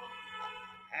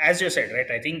 as you said,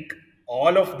 right, I think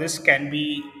all of this can be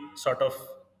sort of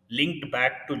linked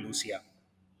back to Lucia.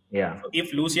 Yeah, So if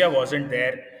Lucia wasn't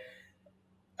there,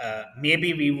 maybe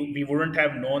we wouldn't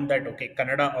have known that, okay,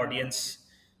 Kannada audience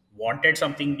wanted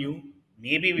something new.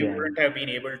 Maybe we yeah, wouldn't have been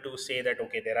able to say that,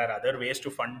 okay, there are other ways to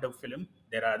fund a film,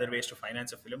 there are other ways to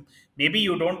finance a film. Maybe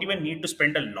you don't even need to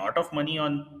spend a lot of money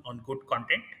on good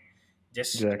content.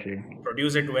 Just exactly.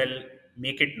 produce it well,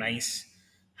 make it nice,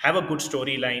 have a good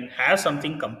storyline, have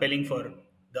something compelling for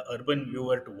the urban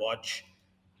viewer to watch,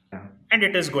 Yeah, and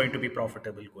it is going to be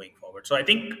profitable going forward. So I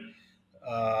think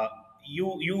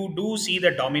you do see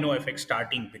the domino effect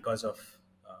starting because of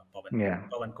yeah.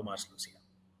 Pavan Kumar's Lucia.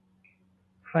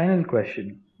 Final question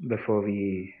before we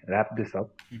wrap this up.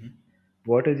 Mhm.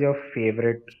 What is your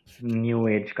favorite new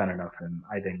age Kannada film?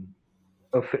 I think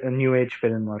a new age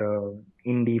film or a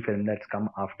indie film that's come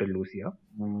after Lucia.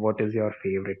 What is your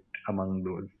favorite among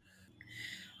those?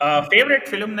 Favourite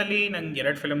ಫಿಲ್ಮ್ನಲ್ಲಿ ನಂಗೆ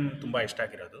ಎರಡು film ತುಂಬ ಇಷ್ಟ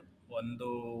ಆಗಿರೋದು. ಒಂದು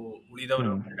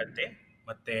ಉಳಿದವರು Hmm. ಕಂಡಂತೆ,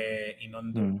 ಮತ್ತೆ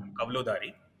ಇನ್ನೊಂದು Hmm.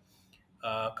 ಕವಲುದಾರಿ.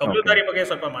 Okay. ಕವಲುದಾರಿ ಬಗ್ಗೆ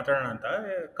ಸ್ವಲ್ಪ ಮಾತಾಡೋಣ ಅಂತ.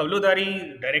 Kavaludaari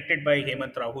directed by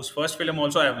Hemant Rao, whose first film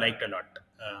also I have liked a lot.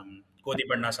 ಗೋಧಿ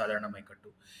ಬಣ್ಣ ಸಾಧಾರಣ ಮೈಕಟ್ಟು.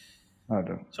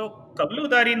 ಹೌದು. So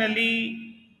ಕಬ್ಲುದಾರಿನಲ್ಲಿ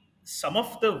some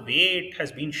of the way it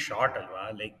has been short ಅಲ್ವಾ,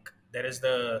 like there is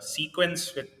the sequence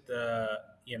with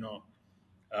YONO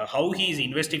how he is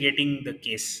investigating the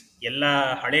case. ಎಲ್ಲ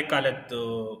ಹಳೆ ಕಾಲದ್ದು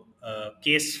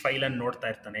case ಫೈಲನ್ನು ನೋಡ್ತಾ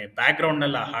ಇರ್ತಾನೆ,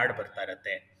 ಬ್ಯಾಕ್ಗ್ರೌಂಡ್ನಲ್ಲಿ ಆ ಹಾಡು ಬರ್ತಾ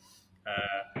ಇರತ್ತೆ.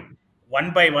 One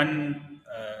by one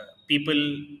people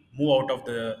move out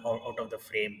of the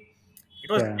frame.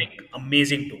 It was Yeah, like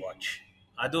amazing to watch.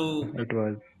 ಅದು it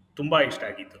was. ತುಂಬ ಇಷ್ಟ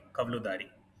ಆಗಿತ್ತು Kavaludaari.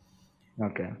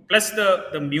 Okay. Plus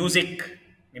the music,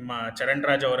 ನಿಮ್ಮ ಚರಣ್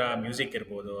ರಾಜ್ ಅವರ ಮ್ಯೂಸಿಕ್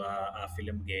ಇರ್ಬೋದು ಆ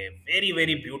ಫಿಲ್ಮ್ಗೆ, very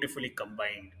very beautifully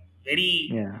combined, very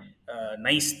Yeah.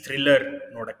 Nice thriller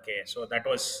ನೋಡೋಕ್ಕೆ. So that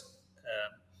was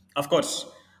of course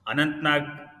Anantnag.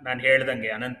 ನಾನು ಹೇಳ್ದಂಗೆ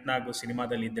ಅನಂತ್ನಾಗ್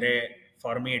ಸಿನಿಮಾದಲ್ಲಿ ಇದ್ದರೆ,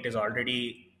 for me it is already,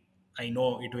 I know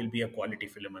it will be a quality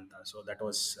film ಅಂತ. So that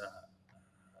was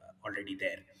already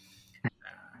there.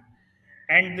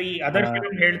 And the other Uh,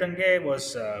 film ಹೇಳ್ದಂಗೆ was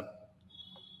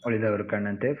ಉಳಿದವರು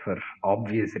ಕಣ್ಣಂತೆ for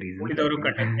obvious reasons I ಉಳಿದವರು think.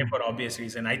 ಕಂಡಂತೆ for obvious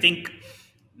reason. I think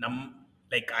ನಮ್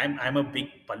like I am a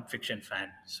big pulp fiction fan.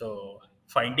 So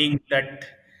finding that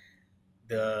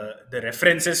the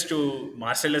references to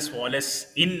Marcellus Wallace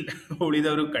in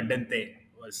ಉಳಿದವರು ಕಂಡಂತೆ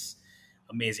was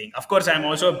amazing. Of course, I'm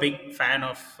also a big fan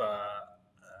of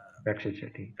Rakshit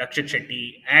Shetty. Rakshit Shetty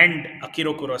and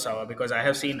Akira Kurosawa, because I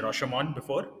have seen Rashomon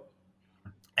before,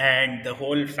 and the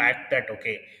whole fact that,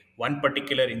 okay, one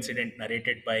particular incident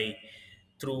narrated by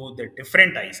through the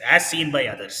different eyes as seen by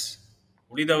others,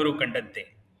 ulidavaru kandante,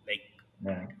 like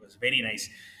Yeah. it was very nice.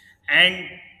 And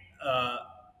uh,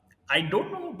 I don't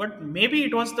know, but maybe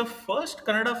it was the first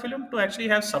Kannada film to actually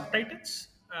have subtitles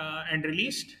and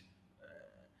released.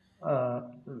 Uh,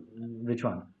 which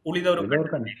one? Ulidavaru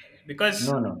ಉಳಿದವರು ಕಣ್. kandante, because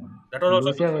No, no. that was also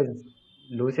the Lucia first.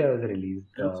 was Lucia was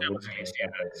released Lucia with was released,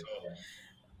 yeah. So subtitles. Yeah.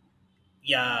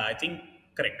 yeah, I think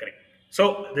correct. So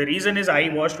the reason is I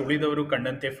watched Ulidavaru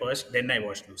Kandante first, then I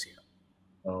watched Lucia.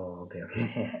 Oh, okay, okay.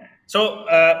 So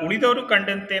Ulidavaru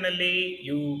Kandantenalli,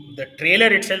 the trailer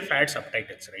itself had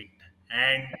subtitles, right?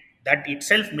 And that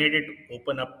itself made it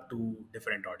open up to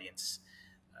different audience.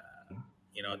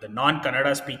 The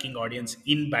non-Kannada speaking audience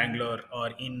in Bangalore or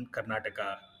in Karnataka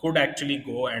could actually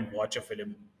go and watch a film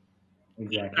in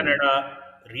Exactly. Kannada,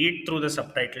 read through the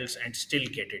subtitles, and still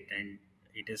get it. And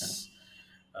it Yeah. is,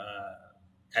 uh,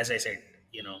 as I said,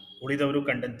 Udidavaru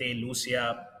Kandante, Lucia,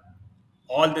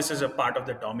 all this is a part of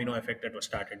the domino effect that was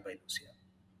started by Lucia.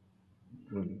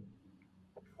 Mm.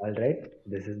 All right.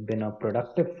 This has been a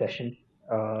productive session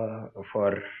for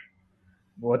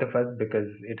both of us because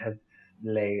it has,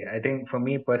 like, I think for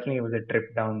me personally it was a trip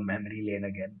down memory lane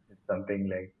again. It's something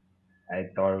like I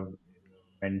thought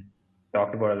and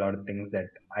talked about a lot of things that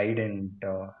I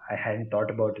hadn't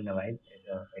thought about in a while. It's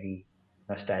very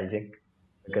nostalgic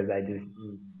because I just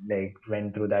like went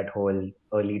through that whole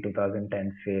early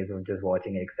 2010s phase of just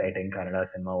watching exciting Kannada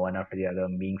cinema one after the other,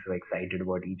 and being so excited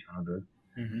about each one of those.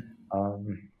 Mhm. Um,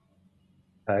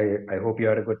 I hope you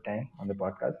had a good time on the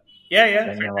podcast. Yeah,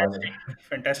 Dhanyawad.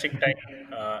 fantastic time.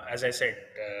 As I said,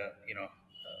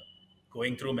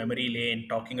 going through memory lane,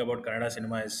 talking about Kannada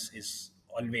cinema is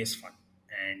always fun.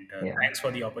 And Yeah. thanks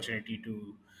for the opportunity to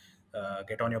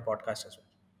get on your podcast as well.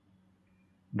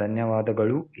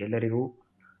 ಧನ್ಯವಾದಗಳು ಎಲ್ಲರಿಗೂ.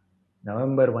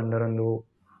 November 1ರಂದು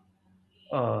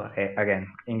again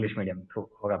English medium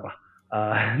ಹೋಗಪ್ಪ.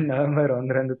 November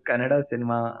 1ರಂದು Kannada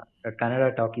cinema Kannada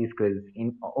talkies quiz in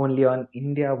only on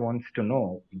India wants to know.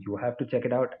 You have to check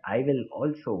it out. I will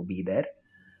also be there.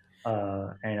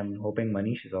 And I'm hoping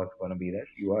Manish is also going to be there.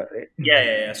 You are, right? Yeah,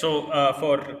 yeah, yeah. So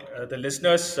for the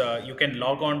listeners, you can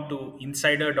log on to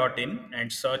insider.in and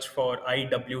search for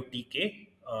IWTK,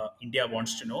 India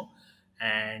Wants to Know,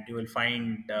 and you will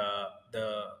find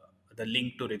the link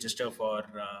to register for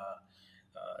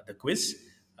the quiz.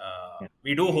 Yeah,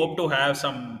 We do hope to have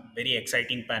some very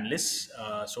exciting panelists.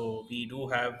 So we do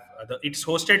have it's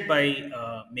hosted by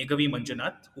Meghavi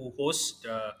Manjunath, who hosts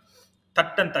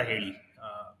Tattanta Heli.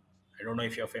 I don't know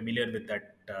if you're familiar with that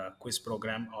quiz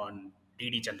program on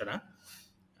DD Chandana.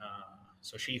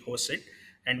 So she hosts it,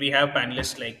 and we have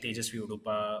panelists like Tejasvi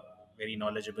Udupa, very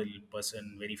knowledgeable person,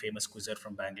 very famous quizzer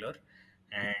from Bangalore,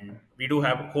 and we do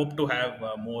have hope to have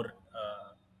more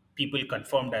people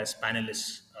confirmed as panelists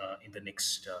in the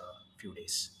next few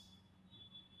days.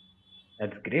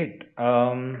 that's great.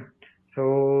 So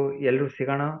ಎಲ್ಲರೂ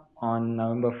ಸಿಗೋಣ on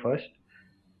November 1st.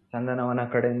 Chandanavana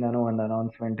ಕಡೆಯಿಂದನೂ ಒಂದು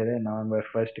announcement ಇದೆ November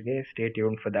 1st. Stay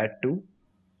tuned for that too.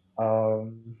 Um,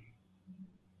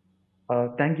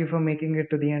 thank you for making it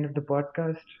to the end of the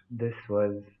podcast. This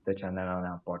was the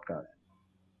Chandanavana podcast.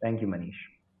 Thank you, Manish.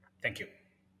 Thank you.